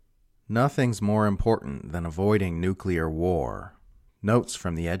Nothing's more important than avoiding nuclear war. Notes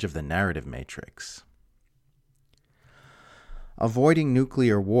from the edge of the narrative matrix. Avoiding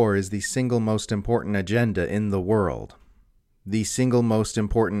nuclear war is the single most important agenda in the world. The single most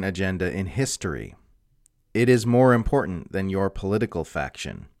important agenda in history. It is more important than your political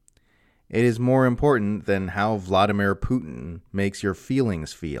faction. It is more important than how Vladimir Putin makes your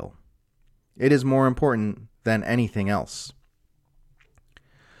feelings feel. It is more important than anything else.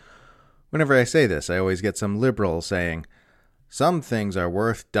 Whenever I say this, I always get some liberal saying, some things are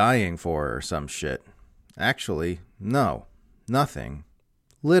worth dying for or some shit. Actually, no, nothing,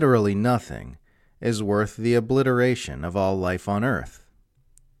 literally nothing, is worth the obliteration of all life on Earth.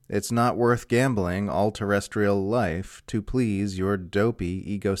 It's not worth gambling all terrestrial life to please your dopey,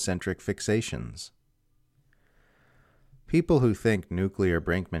 egocentric fixations. People who think nuclear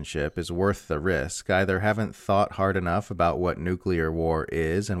brinkmanship is worth the risk either haven't thought hard enough about what nuclear war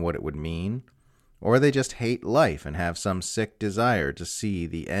is and what it would mean, or they just hate life and have some sick desire to see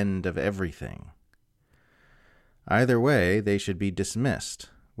the end of everything. Either way, they should be dismissed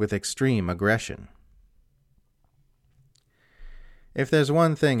with extreme aggression. If there's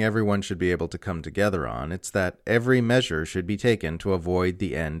one thing everyone should be able to come together on, it's that every measure should be taken to avoid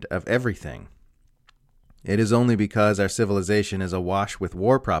the end of everything. It is only because our civilization is awash with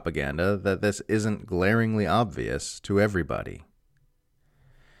war propaganda that this isn't glaringly obvious to everybody.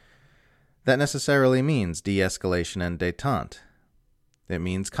 That necessarily means de-escalation and détente. It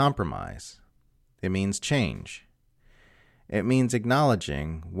means compromise. It means change. It means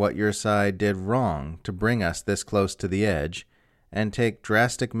acknowledging what your side did wrong to bring us this close to the edge and take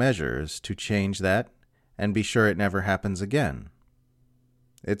drastic measures to change that and be sure it never happens again.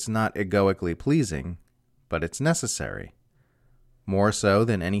 It's not egoically pleasing, but it's necessary, more so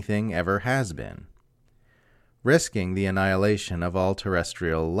than anything ever has been. Risking the annihilation of all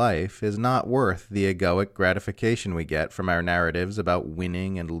terrestrial life is not worth the egoic gratification we get from our narratives about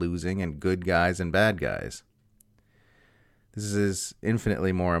winning and losing and good guys and bad guys. This is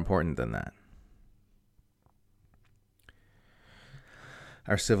infinitely more important than that.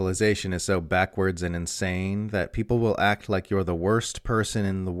 Our civilization is so backwards and insane that people will act like you're the worst person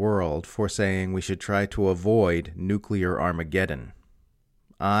in the world for saying we should try to avoid nuclear Armageddon.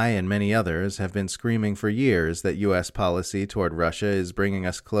 I and many others have been screaming for years that U.S. policy toward Russia is bringing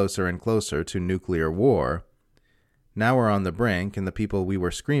us closer and closer to nuclear war. Now we're on the brink, and the people we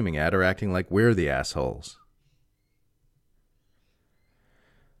were screaming at are acting like we're the assholes.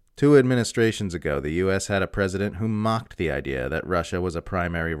 2 administrations ago, the U.S. had a president who mocked the idea that Russia was a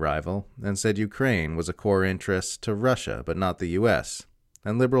primary rival and said Ukraine was a core interest to Russia but not the U.S.,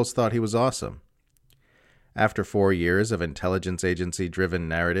 and liberals thought he was awesome. After 4 years of intelligence agency-driven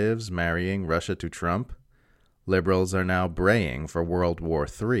narratives marrying Russia to Trump, liberals are now braying for World War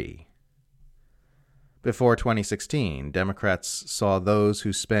III. Before 2016, Democrats saw those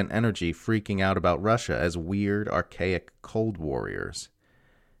who spent energy freaking out about Russia as weird, archaic Cold Warriors.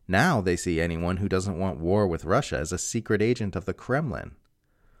 Now they see anyone who doesn't want war with Russia as a secret agent of the Kremlin.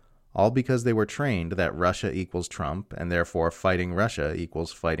 All because they were trained that Russia equals Trump, and therefore fighting Russia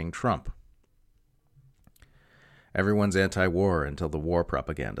equals fighting Trump. Everyone's anti-war until the war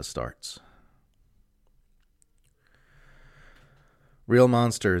propaganda starts. Real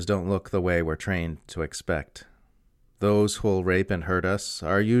monsters don't look the way we're trained to expect. Those who'll rape and hurt us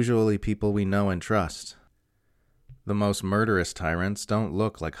are usually people we know and trust. The most murderous tyrants don't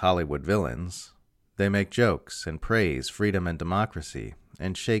look like Hollywood villains. They make jokes and praise freedom and democracy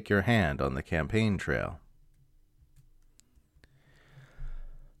and shake your hand on the campaign trail.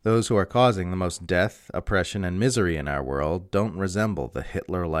 Those who are causing the most death, oppression, and misery in our world don't resemble the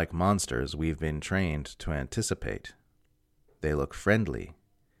Hitler-like monsters we've been trained to anticipate. They look friendly.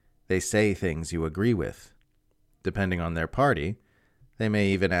 They say things you agree with. Depending on their party, they may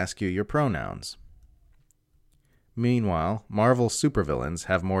even ask you your pronouns. Meanwhile, Marvel's supervillains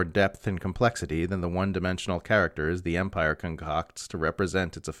have more depth and complexity than the one-dimensional characters the Empire concocts to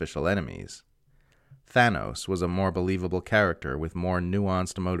represent its official enemies. Thanos was a more believable character with more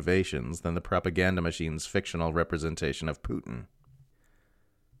nuanced motivations than the propaganda machine's fictional representation of Putin.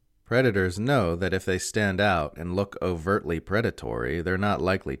 Predators know that if they stand out and look overtly predatory, they're not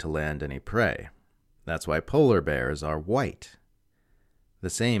likely to land any prey. That's why polar bears are white. The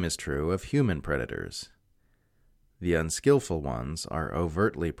same is true of human predators. The unskillful ones are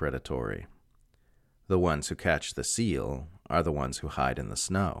overtly predatory. The ones who catch the seal are the ones who hide in the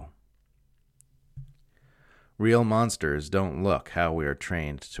snow. Real monsters don't look how we are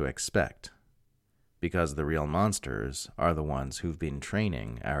trained to expect, because the real monsters are the ones who've been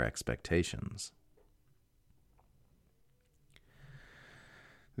training our expectations.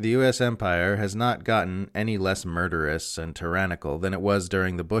 The U.S. empire has not gotten any less murderous and tyrannical than it was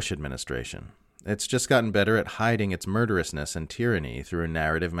during the Bush administration. It's just gotten better at hiding its murderousness and tyranny through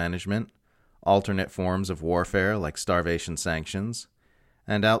narrative management, alternate forms of warfare like starvation sanctions,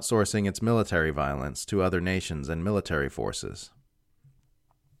 and outsourcing its military violence to other nations and military forces.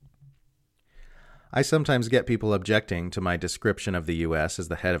 I sometimes get people objecting to my description of the U.S. as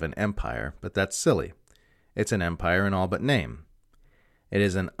the head of an empire, but that's silly. It's an empire in all but name. It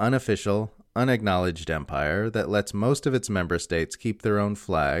is an unofficial, unacknowledged empire that lets most of its member states keep their own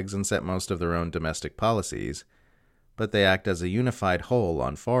flags and set most of their own domestic policies, but they act as a unified whole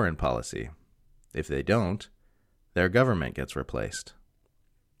on foreign policy. If they don't, their government gets replaced.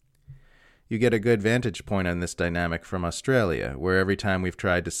 You get a good vantage point on this dynamic from Australia, where every time we've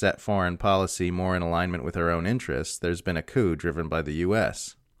tried to set foreign policy more in alignment with our own interests, there's been a coup driven by the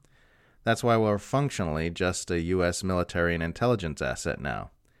U.S. That's why we're functionally just a U.S. military and intelligence asset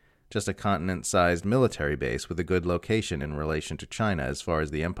now, just a continent-sized military base with a good location in relation to China as far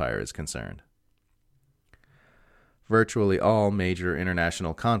as the empire is concerned. Virtually all major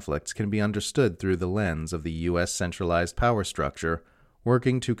international conflicts can be understood through the lens of the U.S. centralized power structure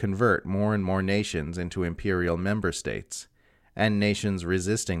working to convert more and more nations into imperial member states, and nations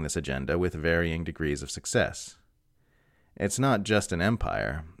resisting this agenda with varying degrees of success. It's not just an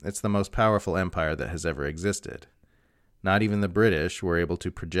empire, it's the most powerful empire that has ever existed. Not even the British were able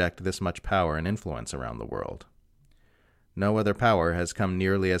to project this much power and influence around the world. No other power has come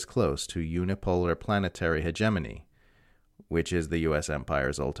nearly as close to unipolar planetary hegemony, which is the U.S.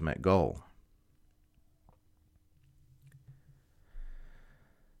 empire's ultimate goal.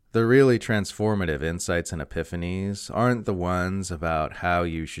 The really transformative insights and epiphanies aren't the ones about how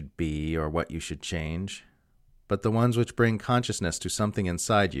you should be or what you should change, but the ones which bring consciousness to something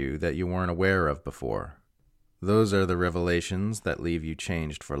inside you that you weren't aware of before. Those are the revelations that leave you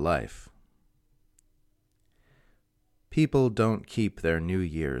changed for life. People don't keep their New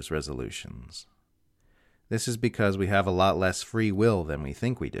Year's resolutions. This is because we have a lot less free will than we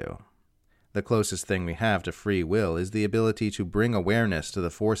think we do. The closest thing we have to free will is the ability to bring awareness to the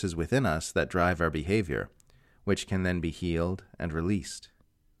forces within us that drive our behavior, which can then be healed and released.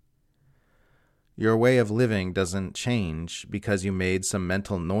 Your way of living doesn't change because you made some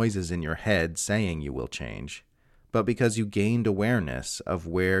mental noises in your head saying you will change, but because you gained awareness of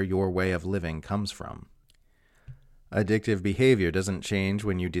where your way of living comes from. Addictive behavior doesn't change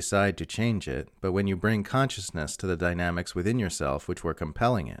when you decide to change it, but when you bring consciousness to the dynamics within yourself which were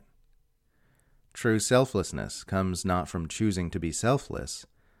compelling it. True selflessness comes not from choosing to be selfless,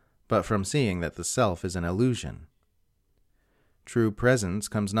 but from seeing that the self is an illusion. True presence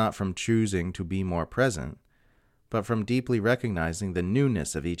comes not from choosing to be more present, but from deeply recognizing the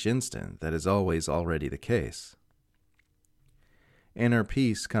newness of each instant that is always already the case. Inner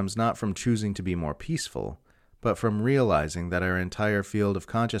peace comes not from choosing to be more peaceful, but from realizing that our entire field of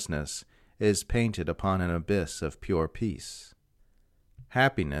consciousness is painted upon an abyss of pure peace.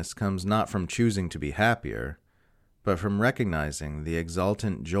 Happiness comes not from choosing to be happier, but from recognizing the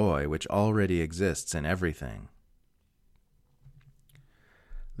exultant joy which already exists in everything.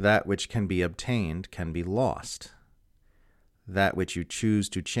 That which can be obtained can be lost. That which you choose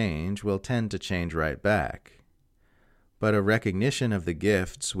to change will tend to change right back. But a recognition of the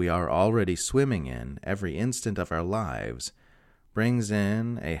gifts we are already swimming in every instant of our lives brings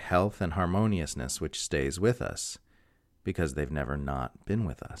in a health and harmoniousness which stays with us, because they've never not been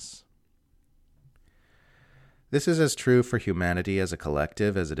with us. This is as true for humanity as a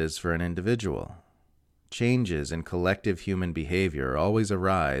collective as it is for an individual. Changes in collective human behavior always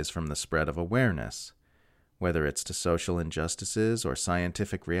arise from the spread of awareness, whether it's to social injustices or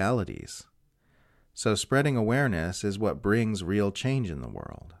scientific realities. So spreading awareness is what brings real change in the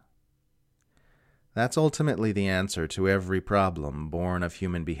world. That's ultimately the answer to every problem born of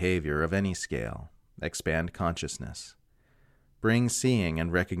human behavior of any scale. Expand consciousness. Bring seeing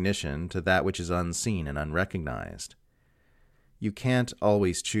and recognition to that which is unseen and unrecognized. You can't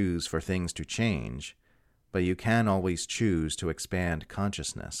always choose for things to change, but you can always choose to expand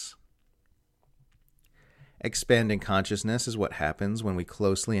consciousness. Expanding consciousness is what happens when we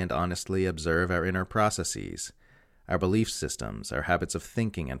closely and honestly observe our inner processes, our belief systems, our habits of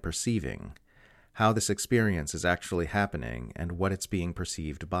thinking and perceiving, how this experience is actually happening and what it's being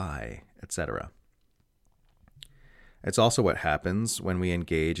perceived by, etc. It's also what happens when we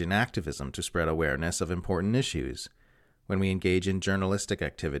engage in activism to spread awareness of important issues, when we engage in journalistic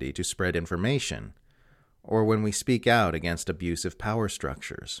activity to spread information, or when we speak out against abusive power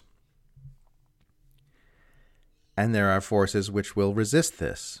structures. And there are forces which will resist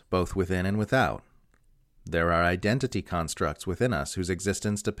this, both within and without. There are identity constructs within us whose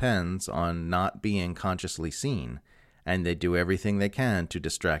existence depends on not being consciously seen, and they do everything they can to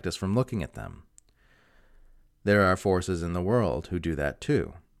distract us from looking at them. There are forces in the world who do that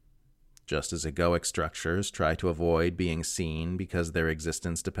too. Just as egoic structures try to avoid being seen because their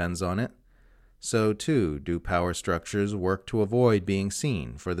existence depends on it, so too do power structures work to avoid being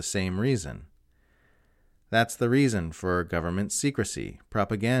seen for the same reason. That's the reason for government secrecy,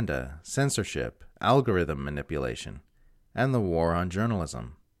 propaganda, censorship, algorithm manipulation, and the war on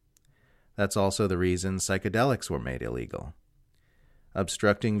journalism. That's also the reason psychedelics were made illegal.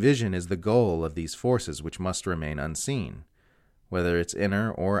 Obstructing vision is the goal of these forces which must remain unseen, whether it's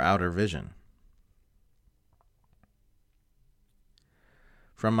inner or outer vision.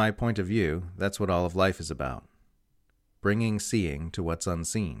 From my point of view, that's what all of life is about. Bringing seeing to what's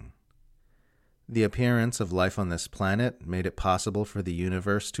unseen. The appearance of life on this planet made it possible for the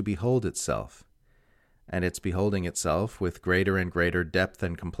universe to behold itself, and it's beholding itself with greater and greater depth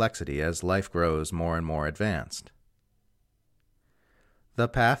and complexity as life grows more and more advanced. The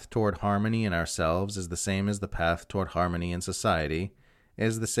path toward harmony in ourselves is the same as the path toward harmony in society,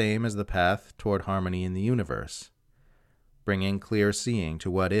 is the same as the path toward harmony in the universe, bringing clear seeing to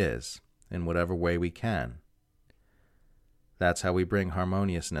what is, in whatever way we can. That's how we bring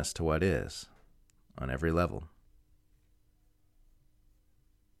harmoniousness to what is, on every level.